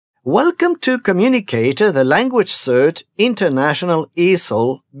Welcome to Communicator, the LanguageCert International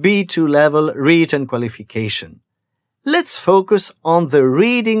ESOL B2 level written qualification. Let's focus on the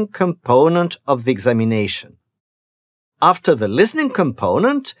reading component of the examination. After the listening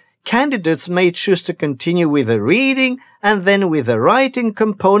component, candidates may choose to continue with the reading and then with the writing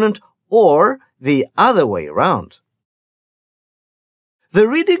component or the other way around. The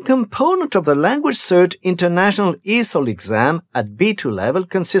reading component of the LanguageCert International ESOL exam at B2 level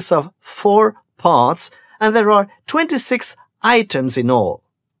consists of 4 parts and there are 26 items in all.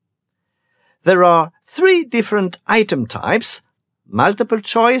 There are 3 different item types: multiple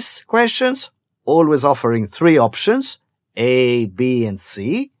choice questions, always offering 3 options, A, B, and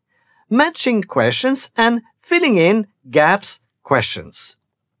C, matching questions, and filling in gaps questions.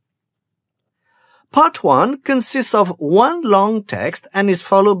 Part 1 consists of 1 long text and is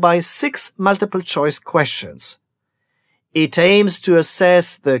followed by 6 multiple-choice questions. It aims to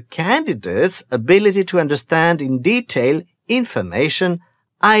assess the candidate's ability to understand in detail information,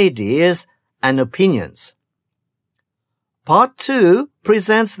 ideas, and opinions. Part 2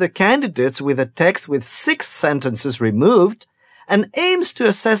 presents the candidates with a text with 6 sentences removed and aims to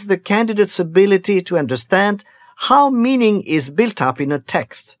assess the candidate's ability to understand how meaning is built up in a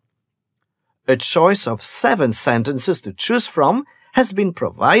text. A choice of 7 sentences to choose from has been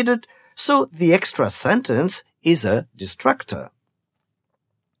provided, so the extra sentence is a distractor.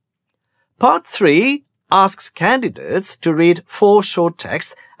 Part 3 asks candidates to read 4 short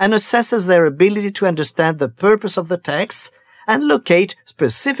texts and assesses their ability to understand the purpose of the texts and locate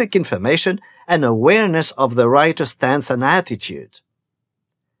specific information and awareness of the writer's stance and attitude.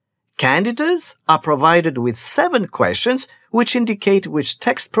 Candidates are provided with 7 questions which indicate which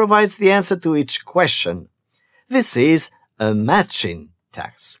text provides the answer to each question. This is a matching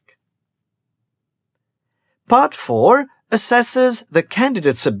task. Part 4 assesses the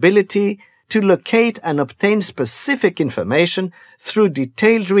candidate's ability to locate and obtain specific information through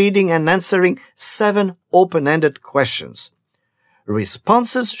detailed reading and answering 7 open-ended questions.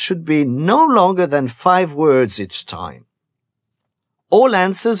 Responses should be no longer than 5 words each time. All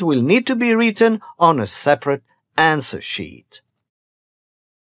answers will need to be written on a separate answer sheet.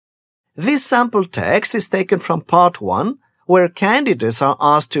 This sample text is taken from Part 1, where candidates are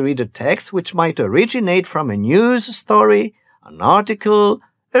asked to read a text which might originate from a news story, an article,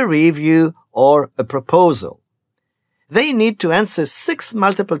 a review, or a proposal. They need to answer 6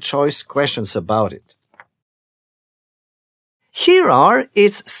 multiple-choice questions about it. Here are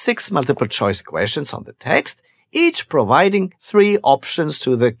its 6 multiple-choice questions on the text, each providing 3 options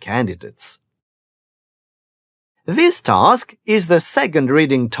to the candidates. This task is the second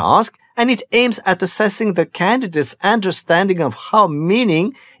reading task and it aims at assessing the candidate's understanding of how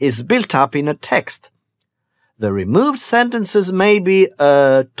meaning is built up in a text. The removed sentences may be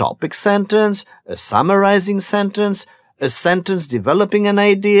a topic sentence, a summarizing sentence, a sentence developing an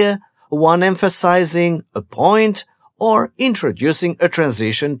idea, one emphasizing a point, or introducing a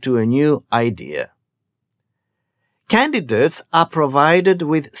transition to a new idea. Candidates are provided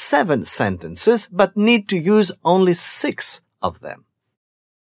with 7 sentences but need to use only 6 of them.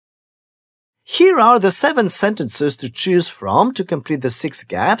 Here are the 7 sentences to choose from to complete the 6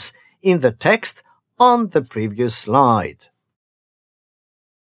 gaps in the text on the previous slide.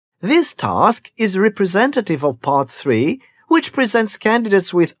 This task is representative of Part 3, which presents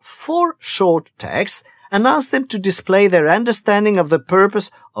candidates with 4 short texts and asks them to display their understanding of the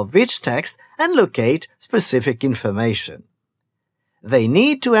purpose of each text and locate specific information. They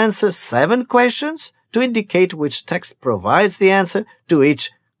need to answer 7 questions to indicate which text provides the answer to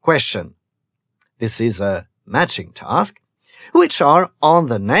each question. This is a matching task, which are on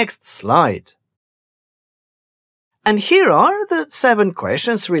the next slide. And here are the 7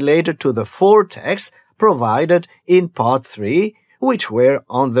 questions related to the 4 texts provided in Part 3, which were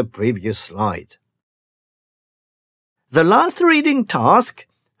on the previous slide. The last reading task,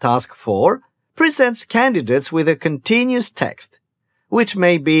 Task 4, presents candidates with a continuous text, which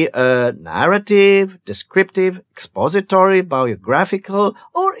may be a narrative, descriptive, expository, biographical,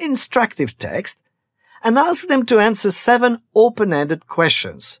 or instructive text, and asks them to answer 7 open-ended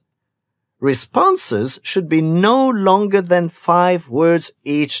questions. Responses should be no longer than 5 words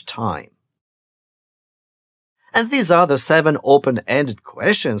each time. And these are the 7 open-ended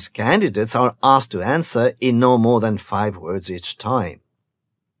questions candidates are asked to answer in no more than 5 words each time.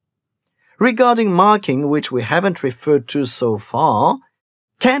 Regarding marking, which we haven't referred to so far,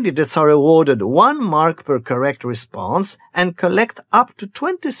 candidates are awarded 1 mark per correct response and collect up to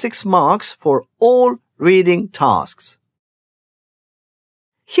 26 marks for all reading tasks.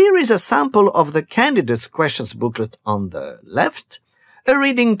 Here is a sample of the candidate's questions booklet on the left, a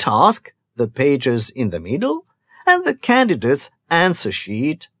reading task, the pages in the middle, and the candidate's answer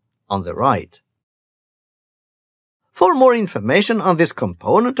sheet on the right. For more information on this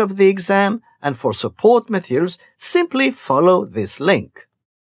component of the exam and for support materials, simply follow this link.